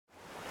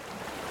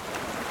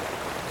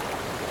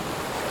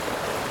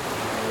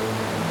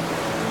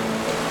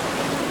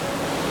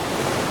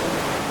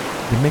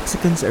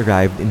Mexicans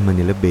arrived in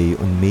Manila Bay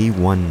on May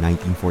 1,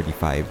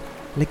 1945,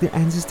 like their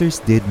ancestors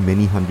did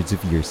many hundreds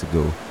of years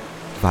ago,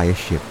 via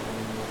ship.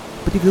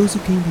 But if those who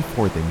came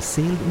before them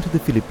sailed into the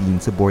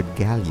Philippines aboard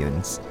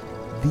galleons,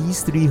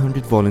 these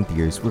 300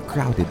 volunteers were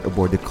crowded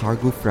aboard a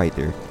cargo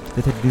freighter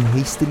that had been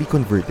hastily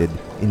converted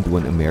into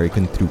an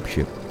American troop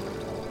ship.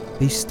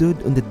 They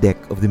stood on the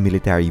deck of the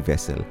military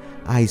vessel,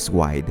 eyes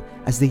wide,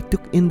 as they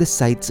took in the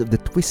sights of the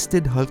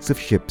twisted hulks of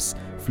ships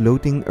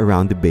floating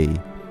around the bay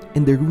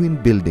and the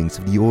ruined buildings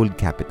of the old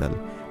capital,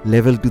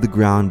 leveled to the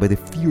ground by the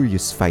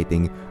furious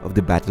fighting of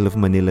the Battle of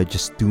Manila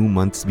just 2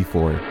 months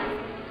before.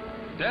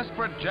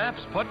 Desperate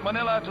Japs put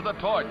Manila to the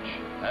torch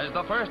as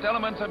the first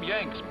elements of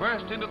Yanks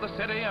burst into the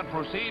city and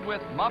proceed with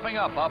mopping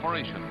up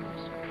operations.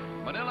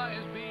 Manila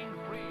is being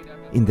freed.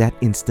 In that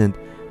instant,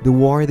 the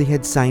war they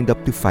had signed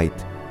up to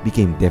fight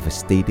became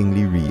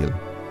devastatingly real.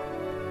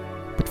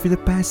 But for the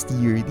past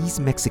year,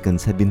 these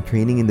Mexicans had been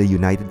training in the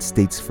United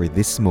States for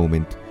this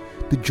moment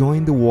to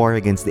join the war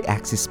against the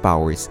Axis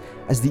powers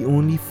as the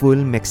only full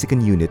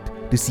Mexican unit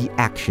to see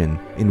action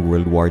in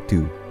World War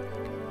II.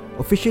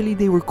 Officially,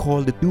 they were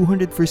called the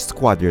 201st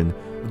Squadron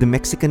of the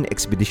Mexican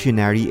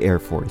Expeditionary Air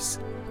Force.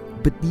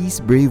 But these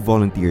brave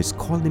volunteers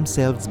called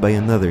themselves by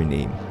another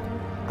name,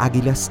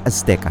 Águilas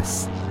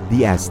Aztecas,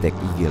 the Aztec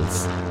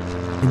Eagles.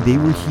 And they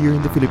were here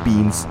in the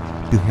Philippines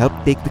to help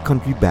take the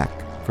country back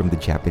from the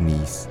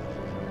Japanese.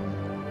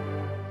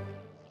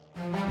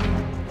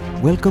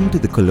 Welcome to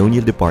the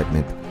Colonial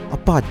Department, a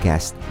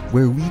podcast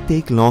where we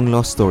take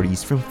long-lost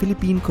stories from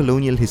Philippine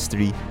colonial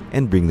history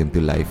and bring them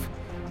to life.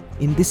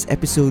 In this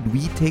episode,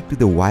 we take to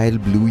the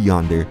wild blue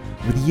yonder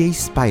with the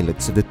ace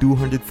pilots of the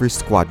 201st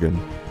Squadron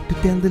to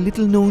tell the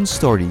little-known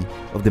story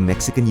of the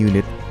Mexican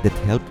unit that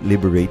helped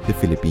liberate the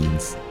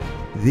Philippines.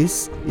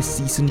 This is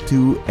Season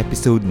 2,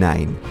 Episode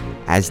 9,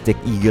 Aztec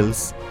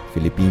Eagles,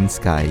 Philippine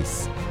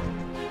Skies.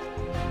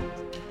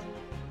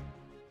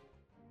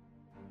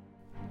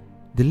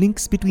 The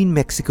links between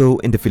Mexico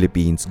and the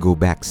Philippines go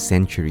back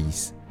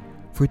centuries.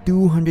 For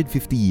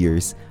 250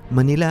 years,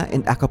 Manila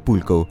and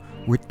Acapulco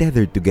were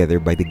tethered together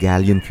by the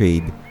galleon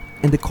trade,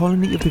 and the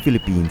colony of the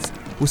Philippines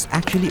was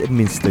actually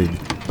administered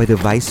by the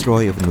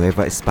Viceroy of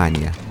Nueva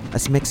España,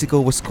 as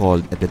Mexico was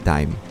called at the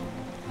time.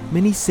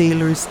 Many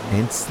sailors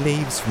and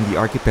slaves from the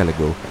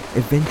archipelago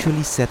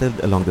eventually settled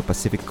along the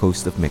Pacific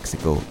coast of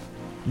Mexico.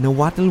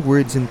 Nahuatl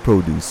words and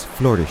produce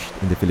flourished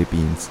in the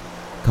Philippines.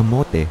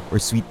 Camote, or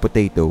sweet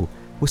potato,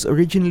 was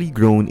originally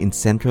grown in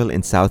Central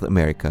and South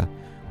America,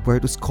 where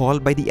it was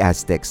called by the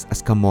Aztecs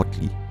as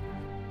camotli.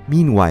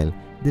 Meanwhile,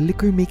 the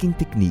liquor-making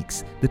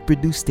techniques that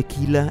produced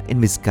tequila and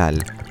mezcal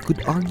could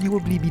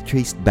arguably be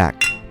traced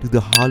back to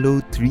the hollow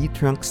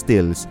tree-trunk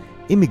stills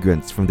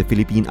immigrants from the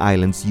Philippine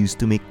Islands used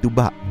to make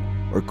tuba,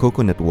 or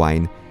coconut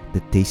wine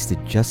that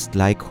tasted just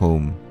like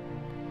home.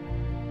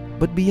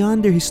 But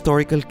beyond their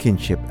historical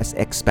kinship as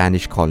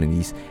ex-Spanish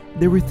colonies,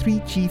 there were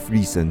three chief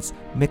reasons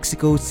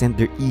Mexico sent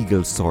their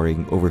eagles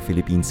soaring over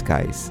Philippine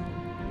skies.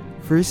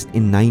 First,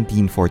 in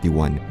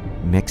 1941,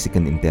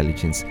 Mexican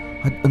intelligence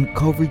had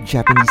uncovered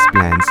Japanese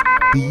plans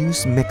to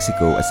use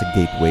Mexico as a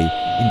gateway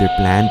in their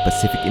planned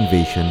Pacific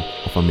invasion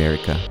of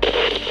America.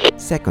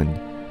 Second,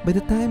 by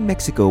the time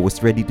Mexico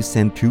was ready to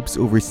send troops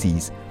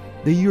overseas,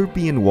 the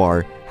European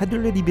war had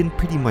already been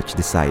pretty much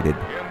decided.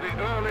 In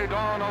the early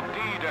dawn of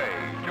D-Day,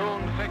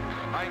 June 6,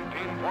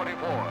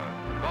 1944,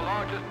 the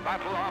largest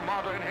battle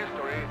armada in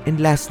history. And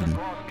lastly,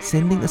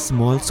 sending a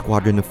small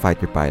squadron of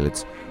fighter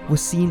pilots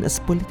was seen as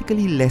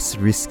politically less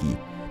risky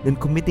than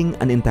committing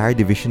an entire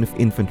division of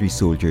infantry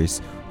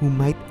soldiers who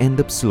might end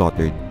up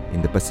slaughtered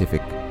in the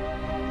Pacific.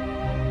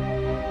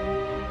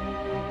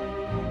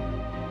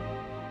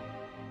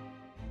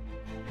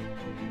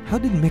 How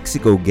did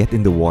Mexico get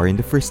in the war in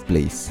the first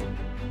place?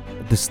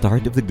 At the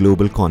start of the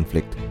global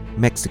conflict,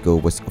 Mexico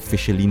was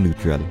officially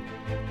neutral.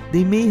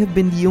 They may have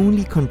been the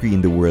only country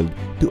in the world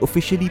to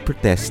officially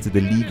protest to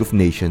the League of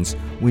Nations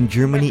when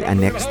Germany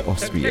annexed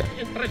Austria.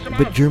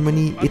 But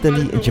Germany,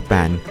 Italy, and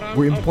Japan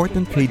were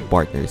important trade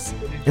partners,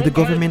 and the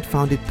government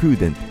found it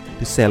prudent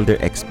to sell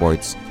their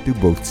exports to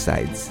both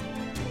sides.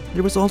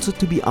 There was also,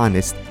 to be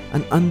honest,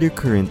 an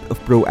undercurrent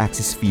of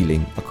pro-Axis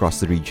feeling across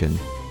the region.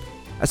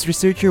 As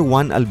researcher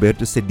Juan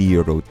Alberto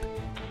Cedillo wrote,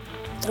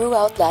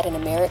 "Throughout Latin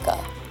America,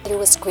 there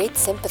was great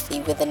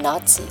sympathy with the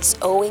Nazis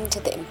owing to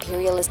the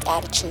imperialist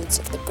attitudes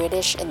of the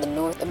British and the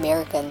North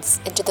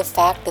Americans and to the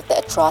fact that the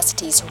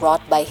atrocities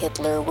wrought by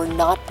Hitler were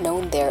not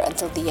known there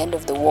until the end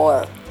of the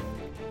war."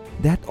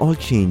 That all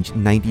changed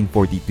in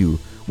 1942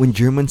 when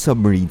German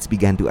submarines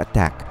began to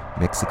attack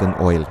Mexican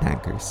oil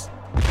tankers.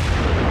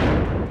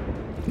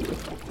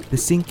 The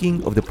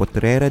sinking of the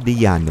Potrera de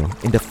Llano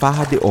and the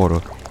Faja de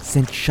Oro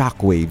sent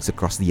shockwaves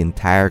across the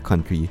entire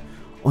country.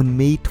 On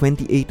May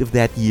 28 of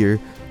that year,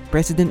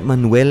 President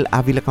Manuel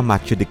Ávila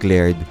Camacho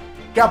declared,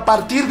 que a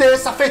partir de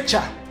esa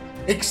fecha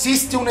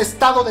existe un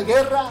estado de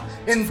guerra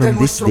entre "From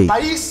this nuestro date,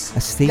 país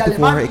a state of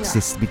war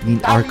exists between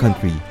our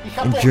country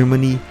and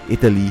Germany,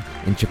 Italy,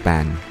 and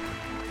Japan."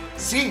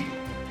 Sí,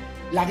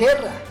 la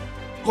guerra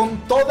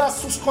con todas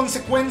sus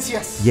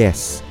consecuencias.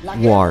 Yes,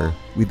 war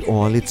with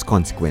all its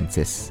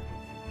consequences.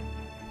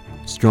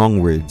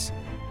 Strong words,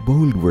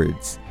 bold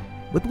words.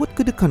 But what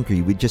could a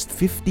country with just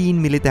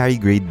 15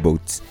 military-grade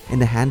boats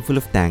and a handful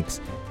of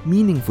tanks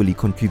meaningfully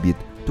contribute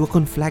to a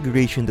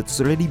conflagration that's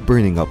already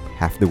burning up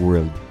half the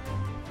world?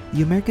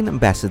 The American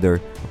ambassador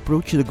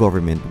approached the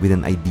government with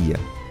an idea: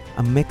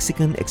 a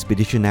Mexican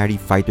expeditionary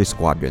fighter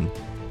squadron,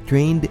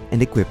 trained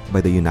and equipped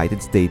by the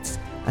United States,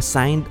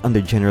 assigned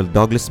under General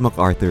Douglas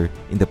MacArthur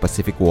in the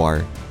Pacific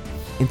War.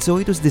 And so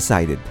it was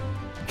decided,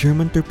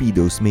 German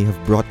torpedoes may have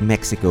brought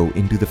Mexico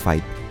into the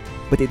fight,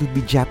 but it would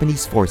be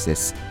Japanese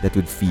forces that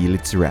would feel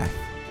its wrath.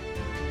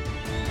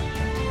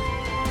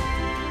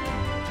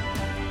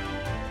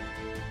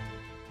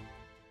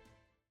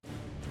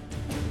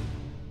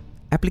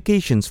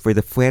 Applications for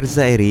the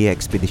Fuerza Aérea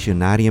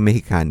Expedicionaria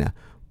Mexicana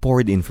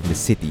poured in from the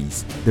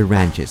cities, the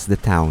ranches, the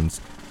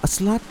towns. A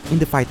slot in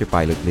the fighter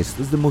pilot list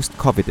was the most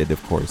coveted,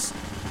 of course.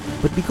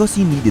 But because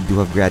you needed to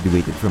have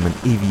graduated from an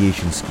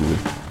aviation school,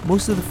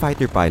 most of the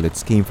fighter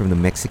pilots came from the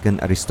Mexican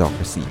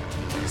aristocracy.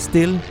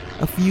 Still,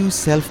 a few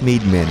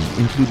self-made men,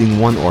 including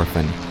one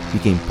orphan,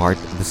 became part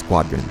of the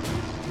squadron.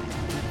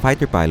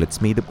 Fighter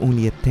pilots made up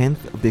only a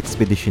tenth of the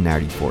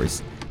expeditionary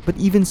force, but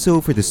even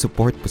so for the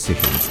support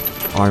positions,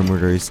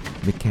 armorers,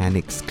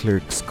 mechanics,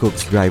 clerks,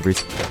 cooks,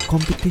 drivers,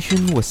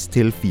 competition was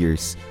still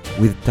fierce,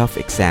 with tough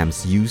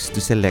exams used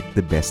to select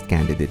the best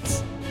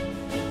candidates.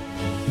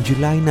 In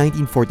July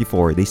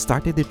 1944, they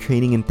started their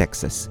training in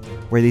Texas,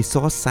 where they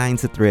saw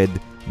signs that read,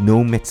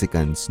 "No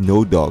Mexicans,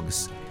 no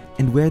dogs,"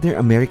 and where their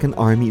American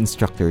Army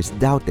instructors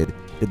doubted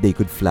that they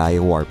could fly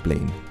a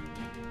warplane.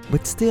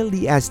 But still,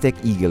 the Aztec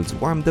Eagles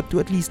warmed up to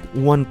at least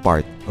one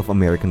part of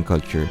American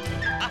culture.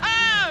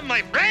 Aha,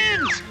 my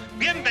friends!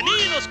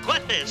 Bienvenidos,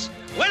 cuates!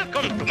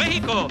 Welcome to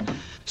Mexico!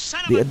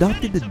 They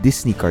adopted the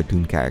Disney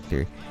cartoon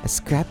character, a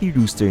scrappy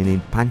rooster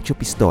named Pancho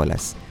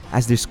Pistolas,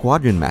 as their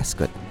squadron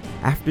mascot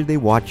after they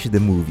watched the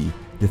movie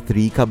The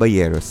Three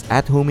Caballeros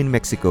at home in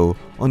Mexico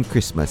on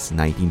Christmas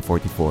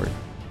 1944.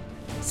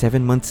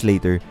 7 months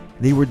later,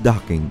 they were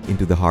docking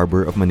into the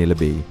harbor of Manila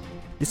Bay.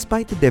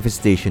 Despite the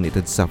devastation it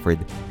had suffered,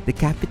 the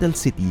capital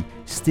city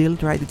still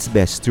tried its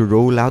best to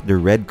roll out the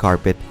red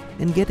carpet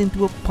and get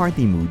into a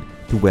party mood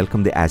to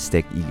welcome the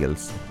Aztec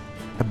Eagles.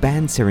 A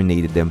band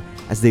serenaded them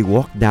as they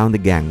walked down the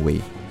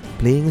gangway,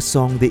 playing a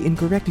song they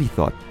incorrectly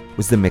thought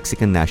was the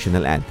Mexican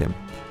national anthem.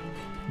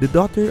 The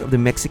daughter of the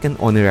Mexican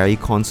honorary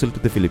consul to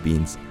the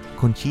Philippines,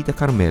 Conchita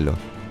Carmelo,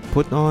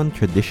 put on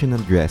traditional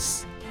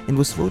dress and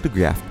was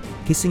photographed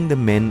kissing the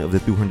men of the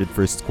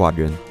 201st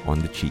Squadron on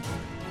the cheek.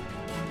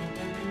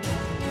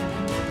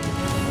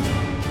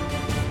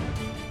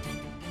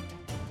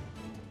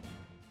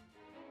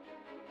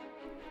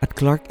 At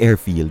Clark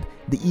Airfield,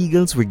 the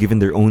Eagles were given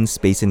their own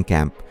space and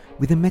camp,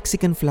 with a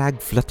Mexican flag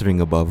fluttering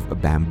above a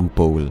bamboo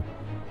pole.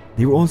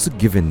 They were also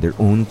given their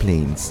own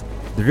planes,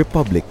 the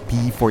Republic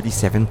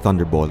P-47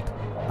 Thunderbolt,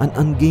 an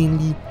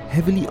ungainly,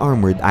 heavily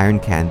armored iron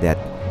can that,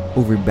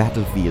 over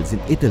battlefields in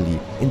Italy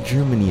and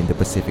Germany and the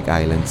Pacific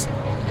Islands,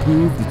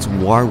 proved its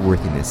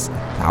war-worthiness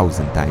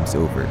 1,000 times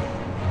over.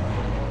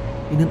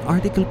 In an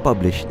article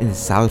published in the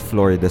South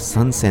Florida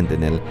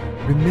Sun-Sentinel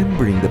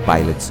remembering the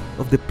pilots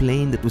of the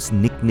plane that was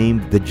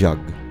nicknamed the Jug,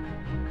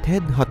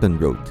 Ted Hutton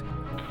wrote,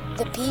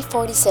 The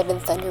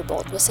P-47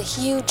 Thunderbolt was a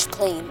huge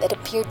plane that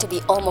appeared to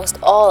be almost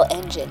all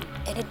engine,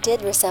 and it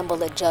did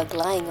resemble a jug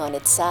lying on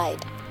its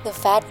side. The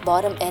fat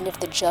bottom end of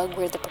the jug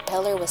where the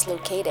propeller was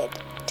located,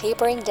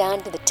 tapering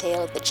down to the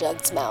tail of the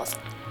jug's mouth.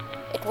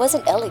 It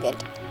wasn't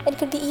elegant and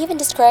could be even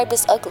described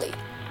as ugly,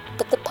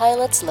 but the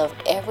pilots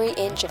loved every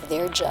inch of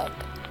their jug.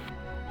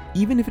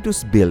 Even if it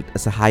was built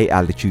as a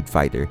high-altitude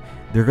fighter,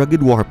 the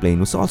rugged warplane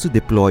was also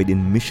deployed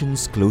in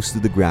missions close to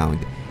the ground,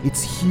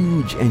 its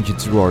huge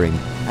engines roaring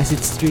as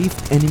it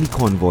strafed enemy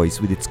convoys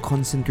with its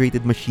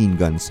concentrated machine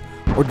guns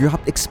or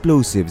dropped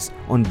explosives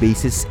on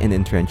bases and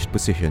entrenched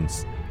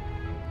positions.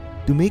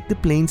 To make the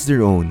planes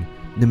their own,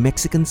 the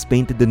Mexicans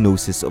painted the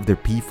noses of their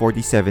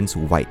P-47s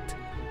white.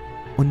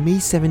 On May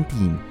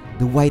 17,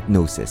 the White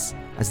Noses,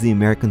 as the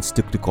Americans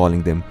took to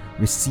calling them,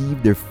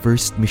 received their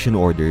first mission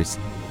orders,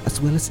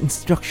 as well as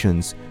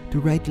instructions to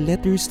write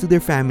letters to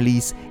their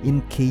families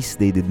in case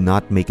they did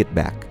not make it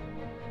back.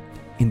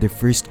 In their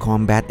first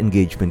combat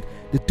engagement,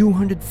 the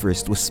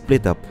 201st was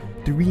split up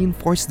to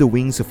reinforce the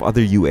wings of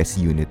other US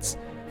units.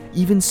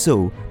 Even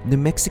so, the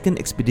Mexican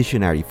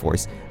Expeditionary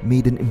Force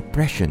made an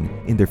impression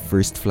in their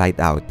first flight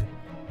out.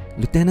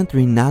 Lieutenant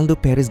Reynaldo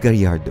Perez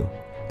Gallardo,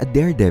 a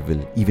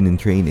daredevil even in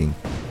training,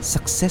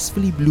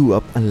 successfully blew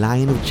up a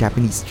line of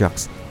Japanese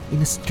trucks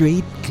in a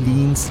straight,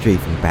 clean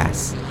strafing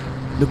pass.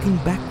 Looking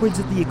backwards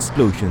at the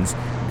explosions,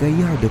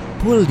 Gallardo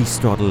pulled his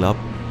throttle up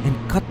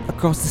and cut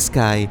across the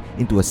sky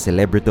into a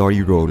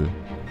celebratory roll.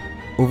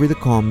 Over the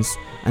comms,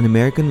 an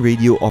American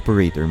radio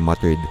operator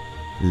muttered,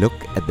 "Look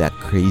at that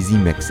crazy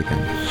Mexican."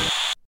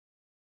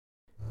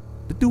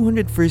 The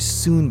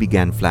 201st soon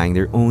began flying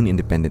their own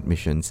independent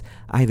missions,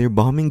 either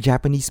bombing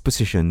Japanese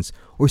positions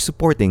or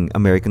supporting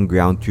American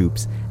ground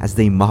troops as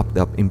they mopped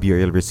up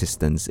Imperial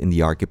resistance in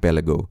the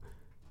archipelago.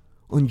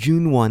 On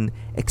June 1,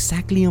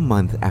 exactly a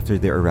month after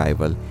their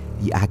arrival,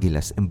 the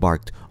Aguilas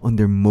embarked on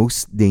their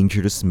most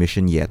dangerous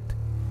mission yet.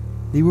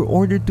 They were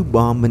ordered to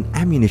bomb an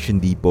ammunition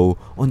depot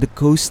on the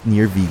coast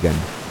near Vigan.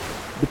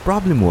 The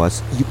problem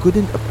was you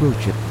couldn't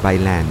approach it by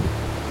land.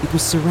 It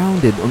was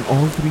surrounded on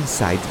all three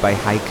sides by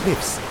high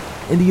cliffs,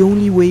 and the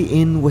only way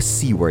in was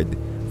seaward,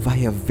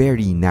 via a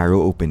very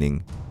narrow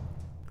opening.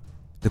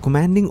 The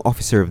commanding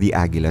officer of the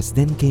Aguilas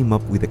then came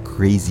up with a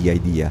crazy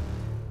idea.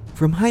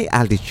 From high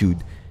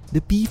altitude,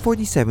 the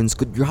P-47s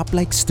could drop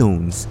like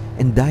stones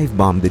and dive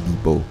bomb the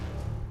depot.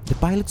 The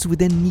pilots would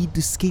then need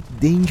to skate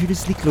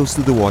dangerously close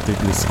to the water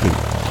to escape.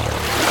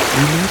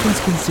 The Americans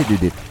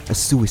considered it a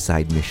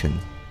suicide mission,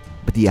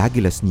 but the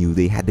Aguilas knew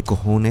they had the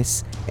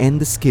cojones and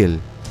the skill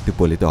to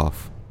pull it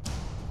off.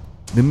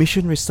 The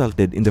mission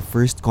resulted in the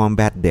first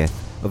combat death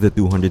of the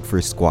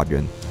 201st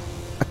Squadron.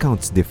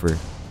 Accounts differ.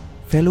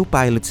 Fellow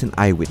pilots and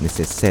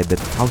eyewitnesses said that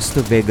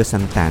Fausto Vega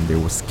Santander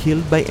was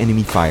killed by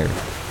enemy fire,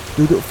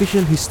 though the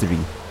official history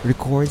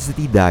records that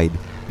he died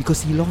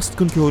because he lost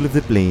control of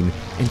the plane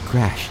and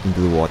crashed into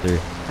the water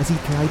as he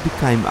tried to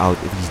climb out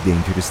of his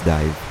dangerous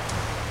dive.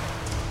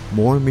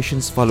 More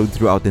missions followed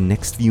throughout the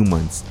next few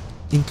months,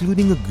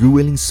 including a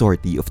grueling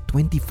sortie of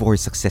 24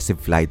 successive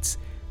flights,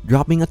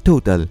 dropping a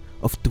total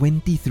of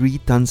 23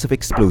 tons of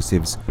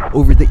explosives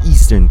over the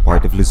eastern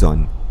part of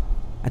Luzon.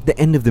 At the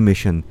end of the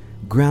mission,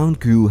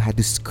 ground crew had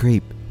to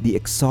scrape the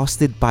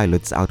exhausted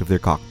pilots out of their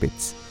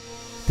cockpits.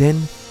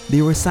 Then,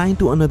 they were assigned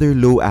to another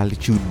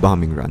low-altitude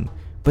bombing run,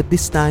 but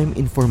this time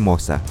in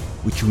Formosa,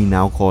 which we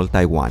now call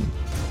Taiwan.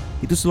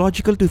 It was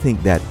logical to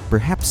think that,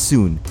 perhaps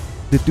soon,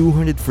 the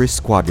 201st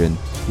Squadron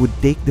would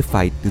take the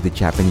fight to the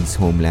Japanese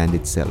homeland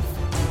itself.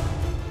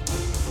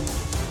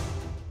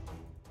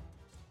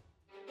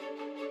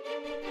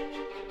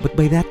 But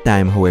by that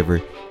time,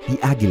 however, the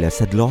Aguilas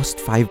had lost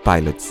 5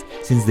 pilots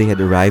since they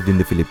had arrived in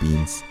the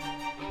Philippines.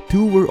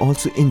 2 were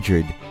also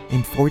injured,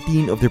 and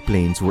 14 of their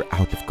planes were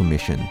out of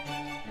commission.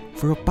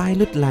 For a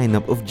pilot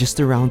lineup of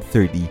just around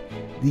 30,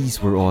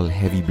 these were all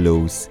heavy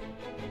blows.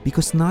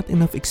 Because not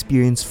enough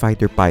experienced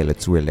fighter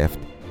pilots were left,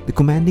 the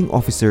commanding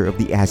officer of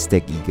the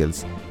Aztec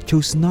Eagles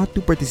chose not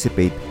to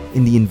participate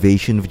in the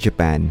invasion of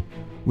Japan,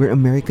 where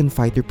American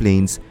fighter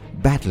planes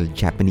battled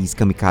Japanese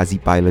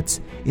kamikaze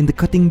pilots in the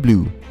cutting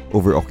blue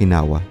over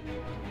Okinawa.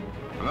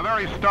 From the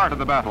very start of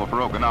the battle for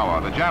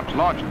Okinawa, the Japs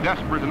launched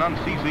desperate and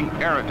unceasing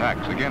air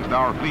attacks against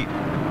our fleet.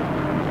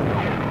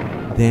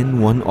 Then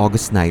one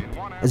August night,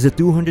 as the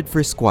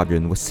 201st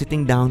Squadron was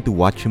sitting down to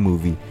watch a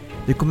movie,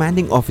 their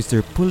commanding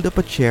officer pulled up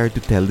a chair to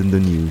tell them the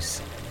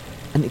news.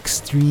 An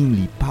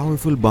extremely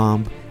powerful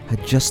bomb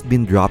had just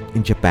been dropped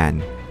in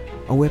Japan,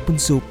 a weapon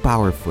so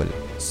powerful,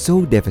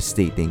 so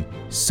devastating,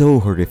 so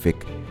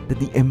horrific that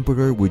the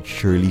emperor would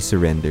surely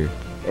surrender.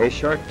 A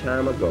short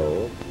time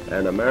ago,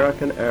 an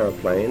American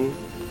airplane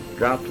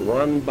dropped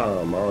one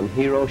bomb on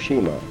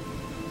Hiroshima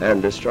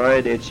and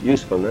destroyed its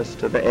usefulness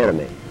to the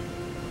enemy.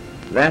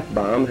 That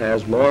bomb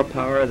has more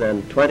power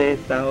than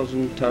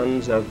 20,000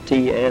 tons of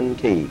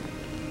TNT.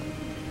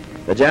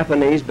 The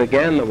Japanese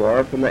began the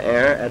war from the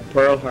air at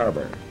Pearl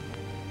Harbor.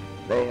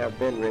 They have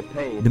been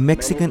repaid. The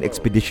Mexican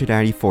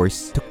Expeditionary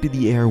Force took to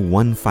the air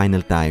one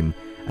final time,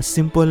 a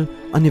simple,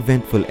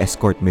 uneventful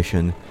escort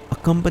mission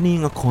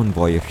accompanying a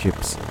convoy of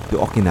ships to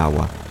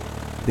Okinawa.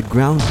 The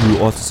ground crew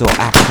also saw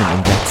action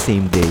on that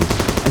same day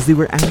as they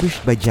were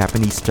ambushed by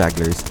Japanese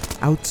stragglers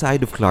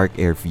outside of Clark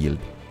Airfield.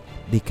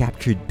 They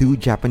captured 2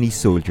 Japanese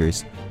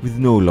soldiers with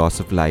no loss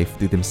of life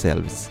to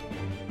themselves.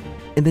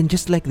 And then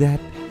just like that,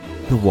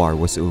 the war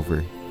was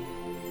over.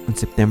 On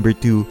September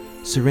 2,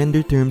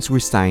 surrender terms were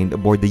signed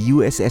aboard the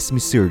USS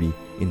Missouri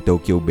in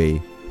Tokyo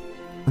Bay.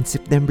 On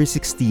September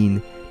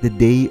 16, the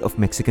day of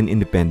Mexican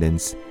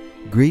independence,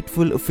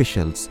 grateful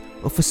officials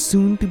of a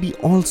soon-to-be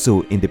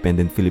also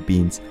independent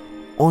Philippines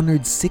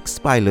honored 6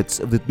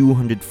 pilots of the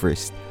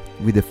 201st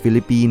with the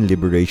Philippine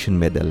Liberation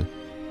Medal.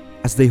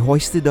 As they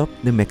hoisted up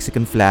the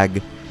Mexican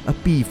flag, a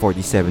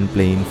P-47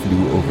 plane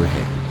flew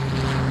overhead.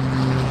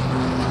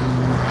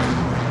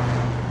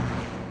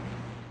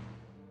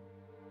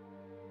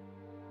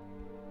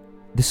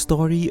 The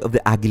story of the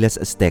Aguilas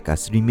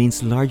Aztecas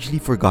remains largely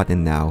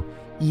forgotten now,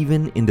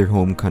 even in their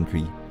home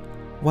country.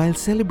 While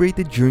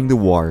celebrated during the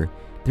war,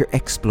 their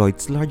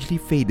exploits largely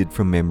faded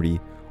from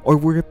memory or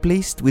were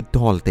replaced with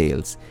tall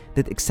tales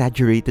that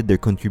exaggerated their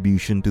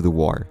contribution to the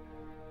war.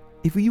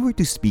 If we were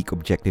to speak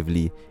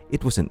objectively,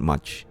 it wasn't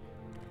much.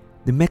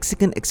 The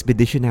Mexican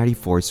Expeditionary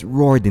Force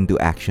roared into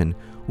action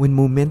when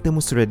momentum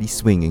was already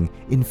swinging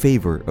in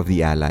favor of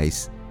the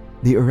Allies.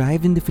 They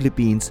arrived in the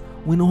Philippines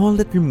when all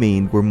that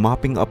remained were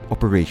mopping up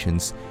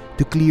operations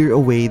to clear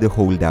away the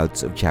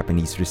holdouts of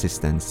Japanese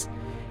resistance.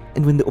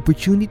 And when the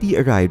opportunity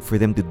arrived for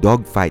them to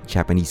dogfight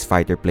Japanese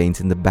fighter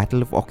planes in the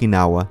Battle of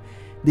Okinawa,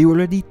 they were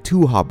already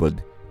too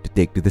hobbled to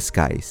take to the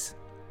skies.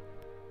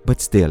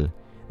 But still,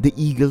 the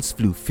Eagles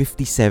flew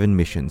 57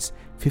 missions,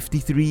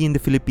 53 in the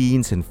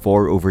Philippines and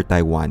 4 over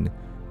Taiwan.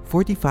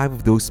 45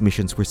 of those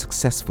missions were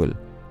successful,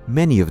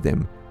 many of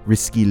them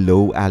risky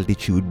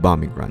low-altitude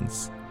bombing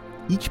runs.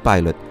 Each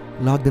pilot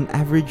logged an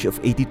average of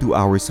 82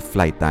 hours of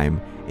flight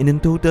time, and in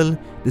total,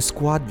 the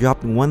squad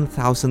dropped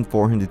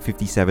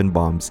 1,457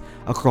 bombs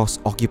across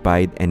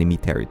occupied enemy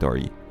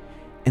territory.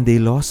 And they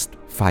lost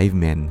 5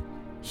 men,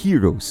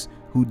 heroes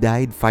who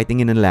died fighting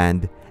in a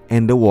land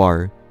and a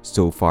war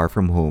so far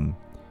from home.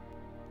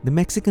 The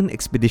Mexican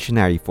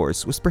Expeditionary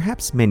Force was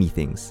perhaps many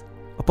things: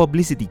 a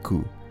publicity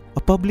coup,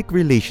 a public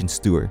relations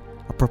tour,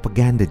 a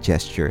propaganda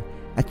gesture,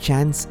 a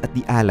chance at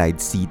the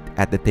Allied seat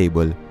at the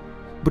table.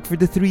 But for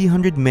the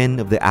 300 men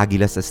of the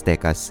Águilas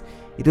Aztecas,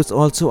 it was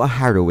also a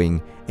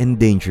harrowing and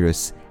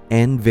dangerous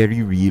and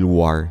very real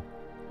war.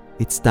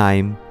 It's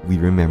time we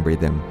remember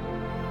them.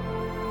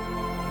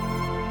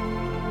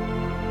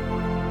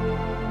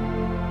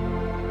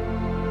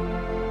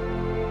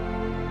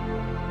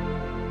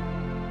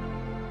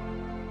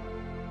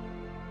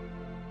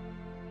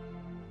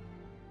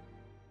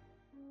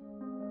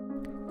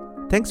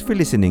 Thanks for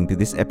listening to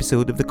this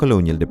episode of the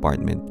Colonial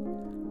Department.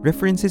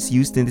 References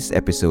used in this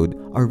episode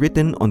are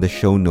written on the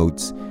show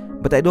notes,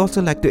 but I'd also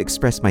like to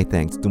express my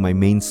thanks to my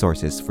main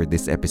sources for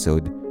this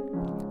episode.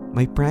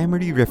 My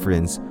primary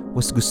reference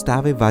was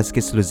Gustavo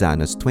Vázquez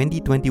Lozano's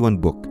 2021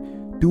 book,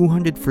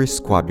 201st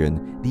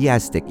Squadron, The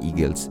Aztec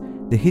Eagles,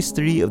 The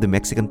History of the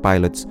Mexican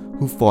Pilots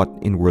Who Fought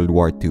in World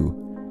War II.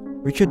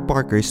 Richard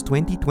Parker's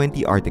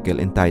 2020 article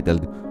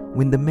entitled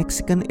When the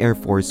Mexican Air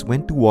Force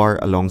Went to War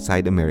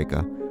Alongside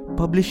America,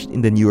 published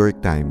in the New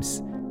York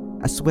Times,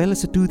 as well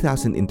as a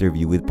 2000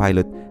 interview with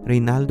pilot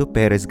Reynaldo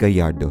Perez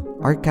Gallardo,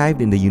 archived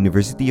in the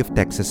University of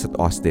Texas at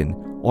Austin,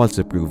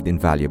 also proved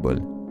invaluable.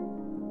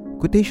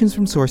 Quotations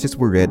from sources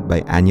were read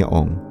by Anya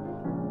Ong.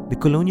 The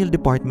Colonial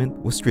Department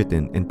was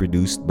written and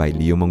produced by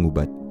Leo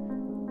Mangubat.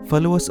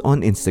 Follow us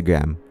on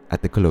Instagram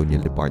at the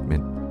Colonial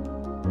Department.